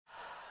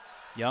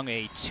Young,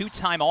 a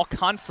two-time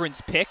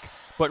all-conference pick,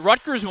 but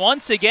Rutgers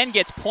once again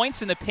gets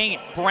points in the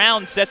paint.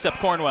 Brown sets up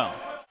Cornwell.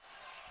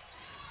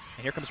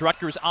 And here comes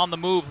Rutgers on the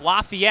move.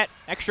 Lafayette,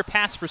 extra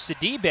pass for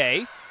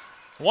Sidibe.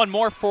 One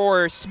more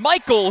for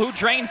Smeichel, who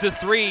drains the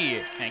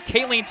three. And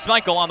Kayleen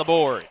Smeichel on the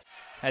board.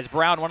 As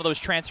Brown, one of those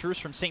transfers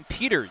from St.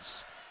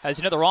 Peter's, has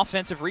another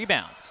offensive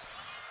rebound.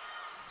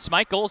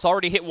 Smeichel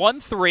already hit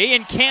 1-3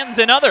 and cans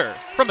another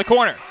from the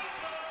corner.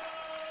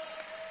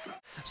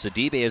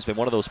 Sidibe has been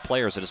one of those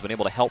players that has been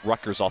able to help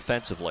Rutgers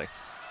offensively.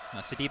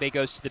 Now Sidibe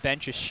goes to the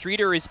bench as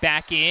Streeter is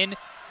back in,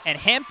 and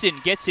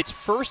Hampton gets its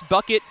first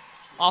bucket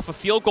off a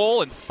field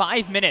goal in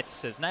 5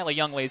 minutes as Nyla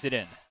Young lays it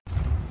in.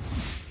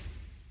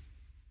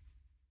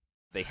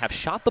 They have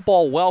shot the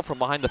ball well from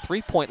behind the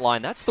three-point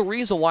line. That's the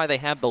reason why they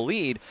have the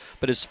lead.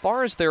 But as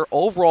far as their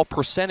overall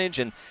percentage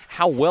and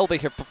how well they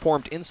have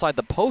performed inside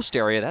the post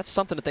area, that's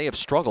something that they have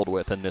struggled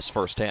with in this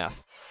first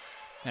half.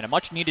 And a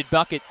much-needed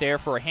bucket there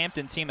for a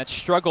Hampton team that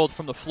struggled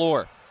from the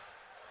floor.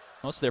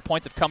 Most of their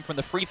points have come from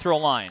the free throw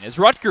line as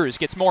Rutgers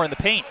gets more in the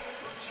paint.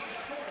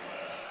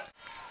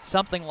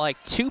 Something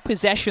like 2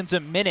 possessions a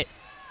minute.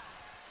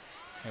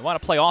 They want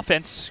to play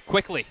offense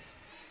quickly.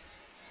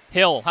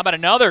 Hill, how about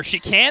another? She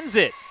cans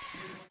it.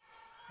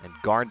 And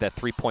guard that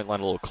three-point line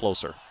a little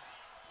closer.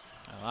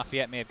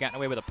 Lafayette may have gotten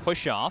away with a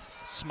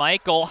push-off.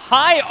 Smeichel,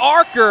 high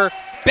arcer,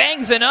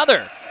 bangs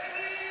another.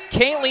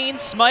 Kayleen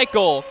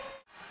Smeichel.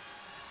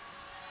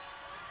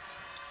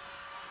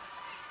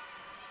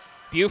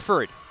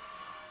 Buford.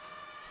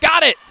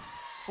 Got it!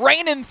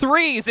 Raining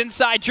threes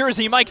inside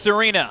Jersey Mike's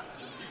arena.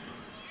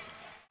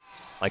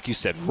 Like you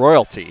said,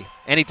 royalty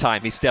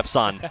anytime he steps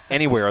on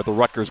anywhere at the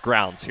Rutgers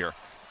grounds here.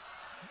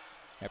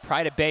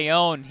 Pride of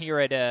Bayonne here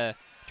at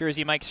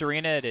Jersey Mike's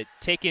arena to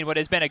take in what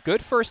has been a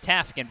good first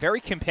half. Again,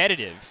 very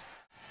competitive.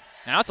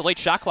 Now it's a late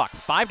shot clock.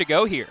 5 to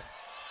go here.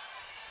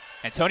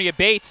 Antonia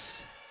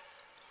Bates.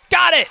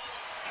 Got it!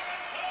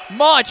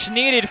 Much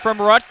needed from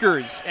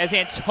Rutgers as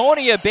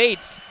Antonia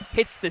Bates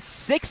hits the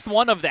 6th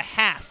one of the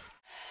half.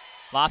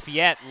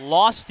 Lafayette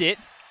lost it.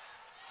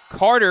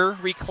 Carter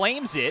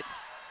reclaims it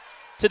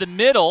to the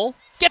middle,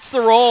 gets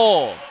the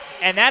roll.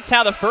 And that's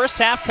how the first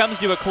half comes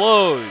to a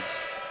close.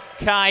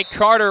 Kai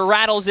Carter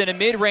rattles in a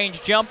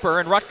mid-range jumper,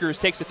 and Rutgers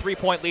takes a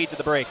 3-point lead to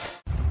the break.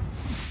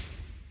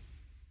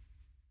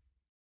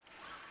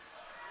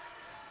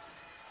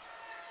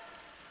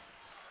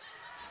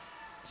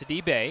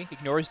 Sidibe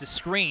ignores the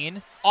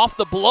screen, off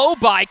the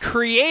blow-by,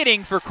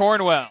 creating for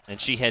Cornwell. And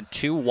she had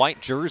 2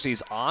 white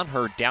jerseys on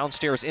her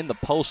downstairs in the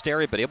post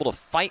area, but able to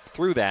fight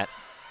through that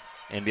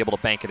and be able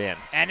to bank it in.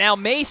 And now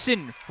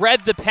Mason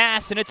read the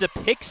pass, and it's a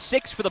pick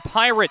 6 for the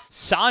Pirates.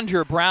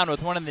 Sandra Brown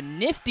with one of the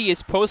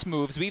niftiest post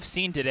moves we've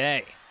seen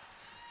today.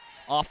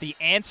 Off the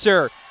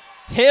answer,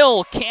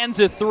 Hill cans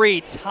a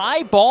 3.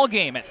 Tie ball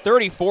game at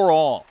 34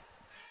 all.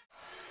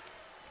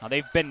 Now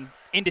they've been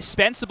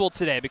indispensable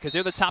today because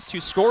they're the top 2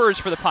 scorers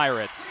for the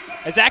Pirates.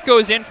 As that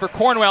goes in for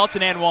Cornwell, it's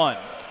an and 1.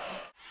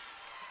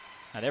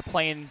 Now they're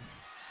playing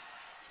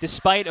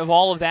despite of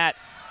all of that.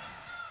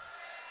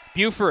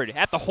 Buford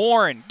at the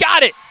horn.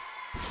 Got it!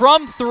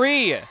 From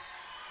 3.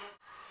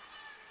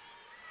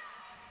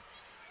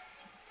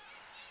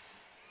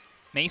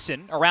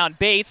 Mason around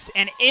Bates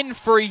and in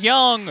for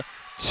Young.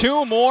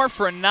 2 more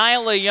for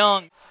Nyla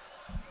Young.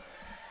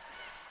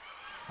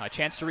 A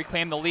chance to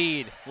reclaim the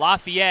lead.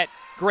 Lafayette,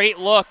 great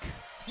look.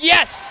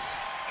 Yes!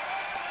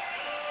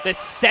 The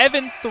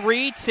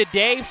 7-3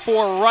 today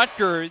for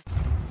Rutgers.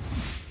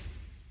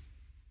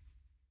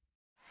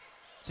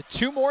 So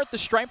 2 more at the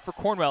stripe for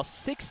Cornwell.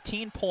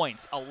 16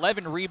 points,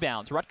 11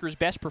 rebounds. Rutgers'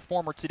 best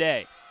performer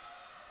today.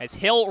 As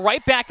Hill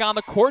right back on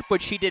the court,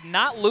 but she did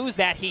not lose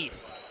that heat.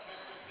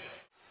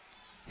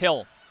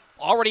 Hill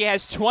already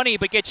has 20,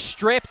 but gets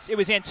stripped. It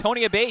was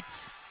Antonia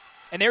Bates.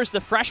 And there's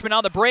the freshman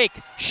on the break.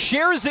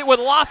 Shares it with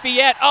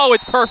Lafayette. Oh,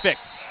 it's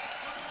perfect.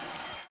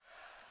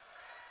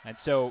 And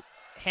so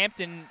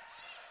Hampton,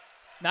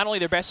 not only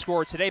their best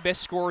scorer today,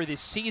 best scorer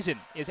this season,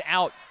 is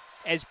out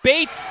as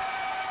Bates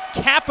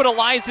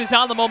capitalizes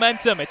on the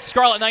momentum. It's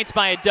Scarlet Knights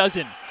by 12.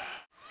 Now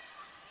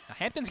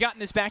Hampton's gotten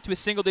this back to a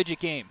single-digit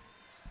game.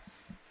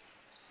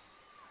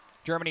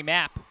 Germany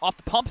map off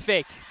the pump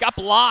fake, got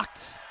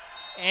blocked.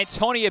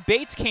 Antonia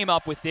Bates came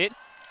up with it,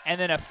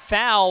 and then a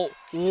foul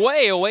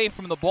way away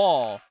from the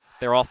ball.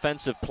 Their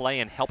offensive play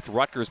and helped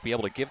Rutgers be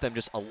able to give them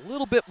just a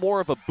little bit more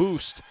of a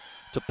boost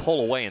to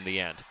pull away in the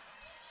end.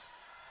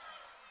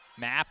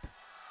 Map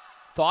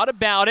thought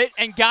about it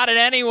and got it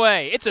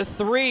anyway. It's a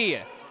 3,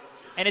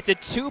 and it's a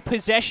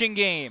 2-possession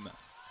game.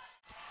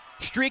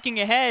 Streaking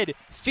ahead,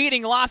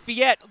 feeding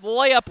Lafayette. The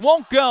layup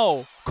won't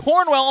go.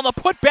 Cornwell on the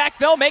putback,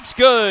 though, makes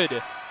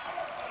good.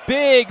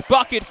 Big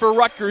bucket for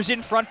Rutgers,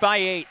 in front by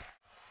 8.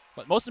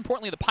 But most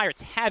importantly, the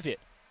Pirates have it.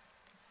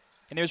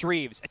 And there's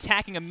Reeves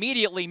attacking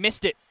immediately,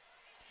 missed it.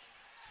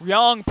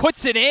 Young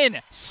puts it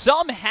in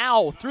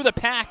somehow through the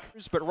pack,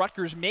 but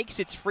Rutgers makes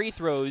its free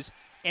throws,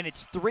 and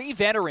it's 3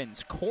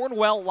 veterans,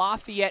 Cornwell,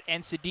 Lafayette,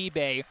 and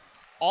Sidibe,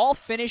 all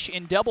finish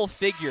in double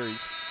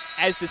figures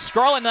as the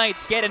Scarlet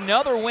Knights get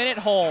another win at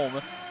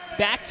home,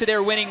 back to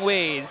their winning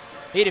ways.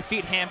 They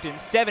defeat Hampton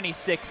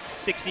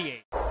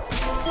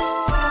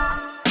 76-68.